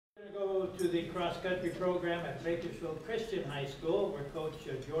We're going to go to the cross-country program at Bakersfield Christian High School, where Coach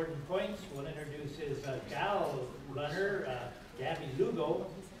Jordan Points will introduce his gal runner, Gabby Lugo,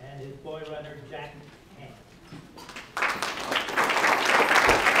 and his boy runner, Jack Hand.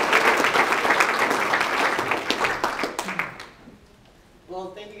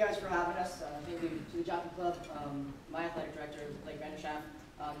 Well, thank you guys for having us. Thank you to the Jockey Club, my athletic director, Blake Vanderschaft,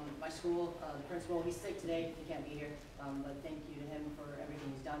 my school, the principal. He's sick today, he can't be here, but thank you to him for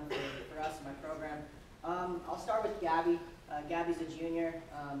everything he's done for us and my program. I'll start with Gabby. Gabby's a junior.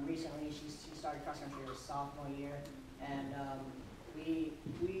 Recently, she started cross country her sophomore year, and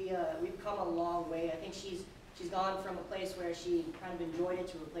we've come a long way. I think she's gone from a place where she kind of enjoyed it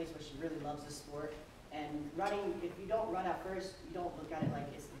to a place where she really loves the sport. And running, if you don't run at first, you don't look at it like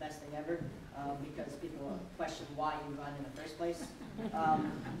it's the best thing ever, because people question why you run in the first place.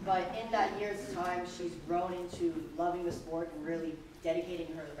 But in that year's time, she's grown into loving the sport and really dedicating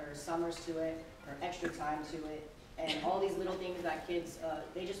her summers to it, her extra time to it, and all these little things that kids,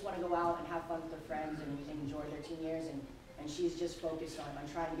 they just want to go out and have fun with their friends and enjoy their teen years, and she's just focused on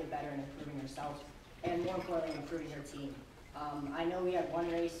trying to get better and improving herself, and more importantly, improving her team. I know we had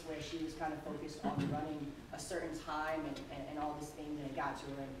one race where she was kind of focused on running a certain time and all these things, and it got to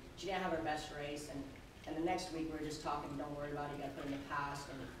her, and she didn't have her best race, and the next week we were just talking, don't worry about it, you got to put it in the past,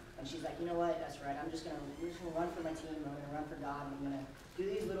 and she's like, you know what, that's right, we're just gonna run for my team, I'm gonna run for God, and I'm gonna do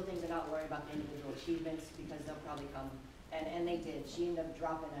these little things and not worry about the individual achievements, because they'll probably come, and they did. She ended up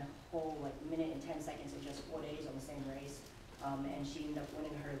dropping a whole minute and 10 seconds in just 4 days on the same race, and she ended up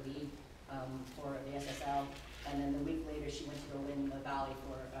winning her league for the SSL. And then the week later, she went to go win the Valley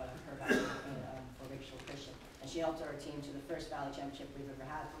for her Valley for Bakersfield Christian. And she helped our team to the first Valley Championship we've ever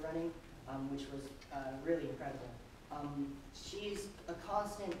had for running, which was really incredible. She's a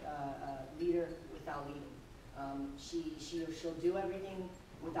constant leader without leading. She'll do everything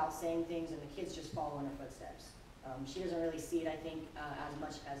without saying things, and the kids just follow in her footsteps. She doesn't really see it, I think, as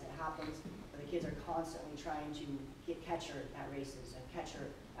much as it happens, but the kids are constantly trying to catch her at races and catch her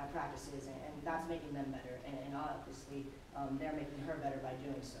at practices, and that's making them better, and obviously they're making her better by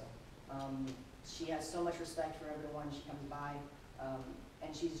doing so. She has so much respect for everyone she comes by,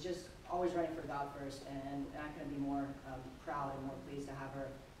 and she's just always running for God first, and I couldn't be more proud and more pleased to have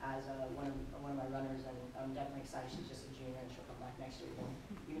her as one of my runners, and I'm definitely excited she's just a junior, and she'll come back next year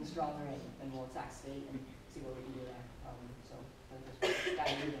even stronger, and we'll attack state and see what we can do there. So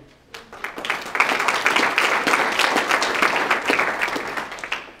gotta do it.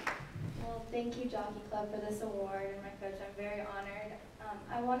 Thank you, Jockey Club, for this award, and my coach, I'm very honored.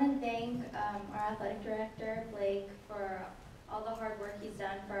 I want to thank our athletic director, Blake, for all the hard work he's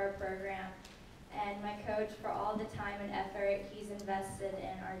done for our program, and my coach for all the time and effort he's invested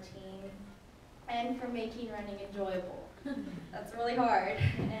in our team, and for making running enjoyable. That's really hard,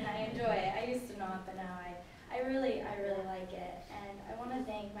 and I enjoy it. I used to not, but now I really like it. And I want to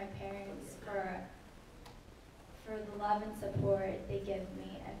thank my parents for the love and support they give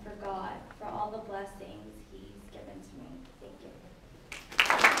me, and for God, for all the blessings He's given to me. Thank you.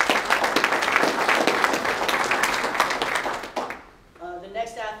 The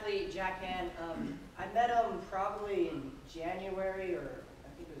next athlete, Jack Hand, I met him probably in January, or I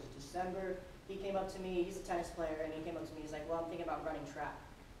think it was December. He came up to me, he's a tennis player, and he came up to me, he's like, well, I'm thinking about running track.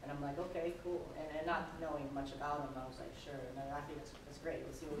 And I'm like, okay, cool. And not knowing much about him, I was like, sure. And I think that's great,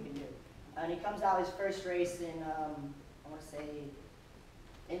 let's see what we can do. And he comes out his first race in, I want to say,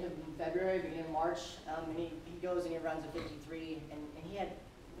 end of February, beginning of March, and he goes and he runs a 53, and he had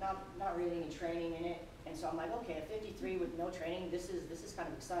not really any training in it, and so I'm like, okay, a 53 with no training, this is kind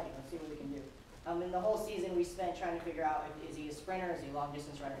of exciting, let's see what we can do. And the whole season we spent trying to figure out, is he a sprinter, is he a long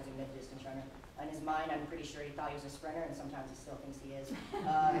distance runner, is he a mid distance runner? In his mind, I'm pretty sure he thought he was a sprinter, and sometimes he still thinks he is.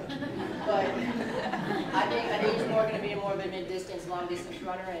 But I think he's more going to be more of a mid-distance, long-distance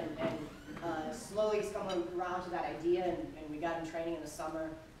runner, and slowly he's coming around to that idea, and we got him training in the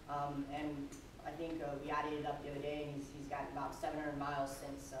summer, and I think we added it up the other day, and he's got about 700 miles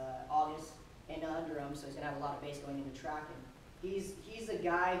since August in under him, so he's going to have a lot of base going into track. And he's a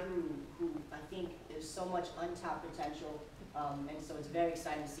guy who I think there's so much untapped potential. And so it's very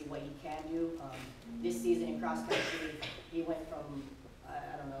exciting to see what he can do. This season in cross country, he went from,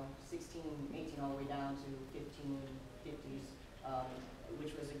 I don't know, 16, 18 all the way down to 15, 50s,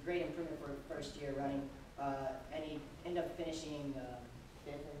 which was a great improvement for first year running. And he ended up finishing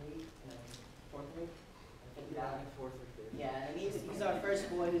 5th in the league, 4th in the league? Yeah, 4th or 5th. Yeah, and he's our first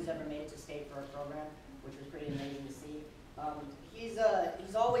boy who's ever made it to state for our program, which was pretty amazing to see.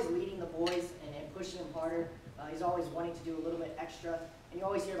 He's always leading the boys and pushing them harder. He's always wanting to do a little bit extra, and you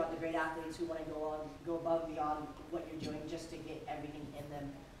always hear about the great athletes who want to go above and beyond what you're doing just to get everything in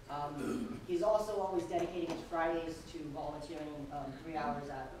them. He's also always dedicating his Fridays to volunteering 3 hours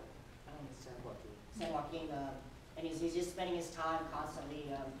at San Joaquin, and he's just spending his time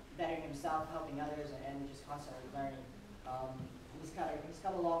constantly bettering himself, helping others, and just constantly learning. He's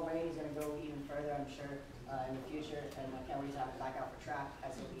come a long way. He's going to go even further, I'm sure, in the future. And I can't wait to have him back out for track,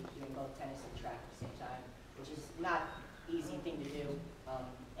 as he'll be doing both tennis and track at the same time, which is not an easy thing to do.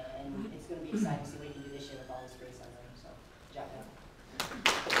 And it's going to be exciting to see what he can do this year with all this race on him. So, Jack.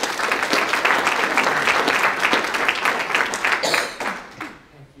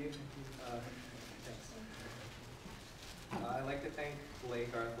 Thank you. Thanks. I'd like to thank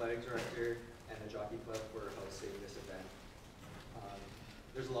Blake, our athletic director, and the Jockey Club for hosting this event.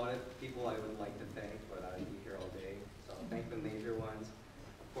 There's a lot of people I would like to thank, but I'd be here all day. So I'll thank the major ones.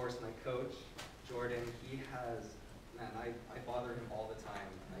 Of course, my coach, Jordan, he has, man, I bother him all the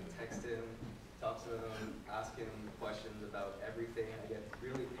time. I text him, talk to him, ask him questions about everything. I get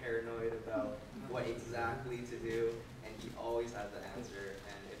really paranoid about what exactly to do, and he always has the answer,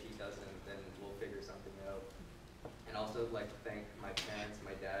 and if he doesn't, then we'll figure something out. And also I'd like to thank my parents.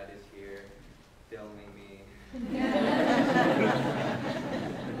 My dad is here filming me. But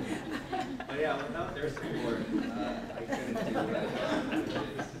yeah, without their support, I couldn't do it, which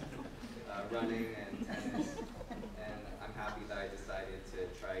is running and tennis.